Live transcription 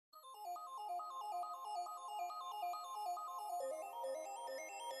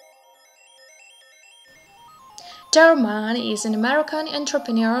Dhar Mann is an American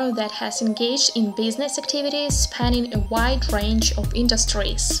entrepreneur that has engaged in business activities spanning a wide range of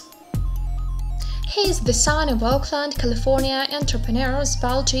industries. He is the son of Oakland, California entrepreneurs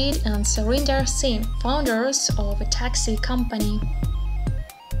Baljit and Surinder Singh, founders of a taxi company.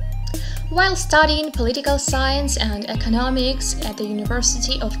 While studying political science and economics at the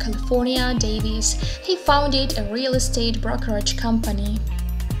University of California, Davis, he founded a real estate brokerage company.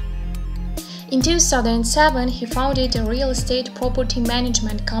 In 2007, he founded a real estate property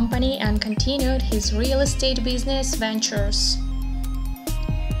management company and continued his real estate business ventures.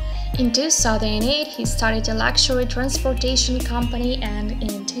 In 2008, he started a luxury transportation company and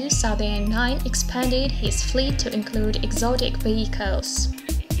in 2009 expanded his fleet to include exotic vehicles.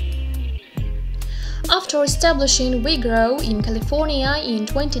 After establishing WeGrow in California in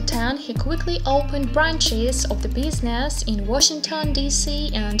 2010, he quickly opened branches of the business in Washington,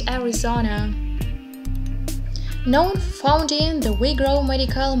 D.C. and Arizona. Known for founding the WeGrow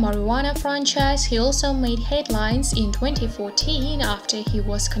medical marijuana franchise, he also made headlines in 2014 after he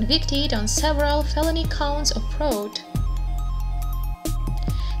was convicted on several felony counts of fraud.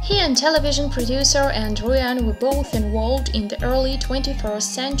 He and television producer Ryan were both involved in the early 21st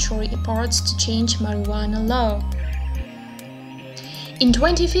century efforts to change marijuana law. In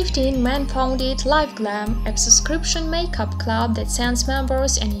 2015, Mann founded Live Glam, a subscription makeup club that sends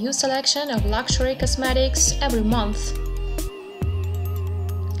members a new selection of luxury cosmetics every month.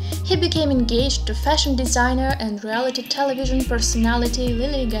 He became engaged to fashion designer and reality television personality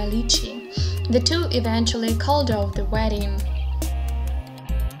Lilly Ghalichi. The two eventually called off the wedding.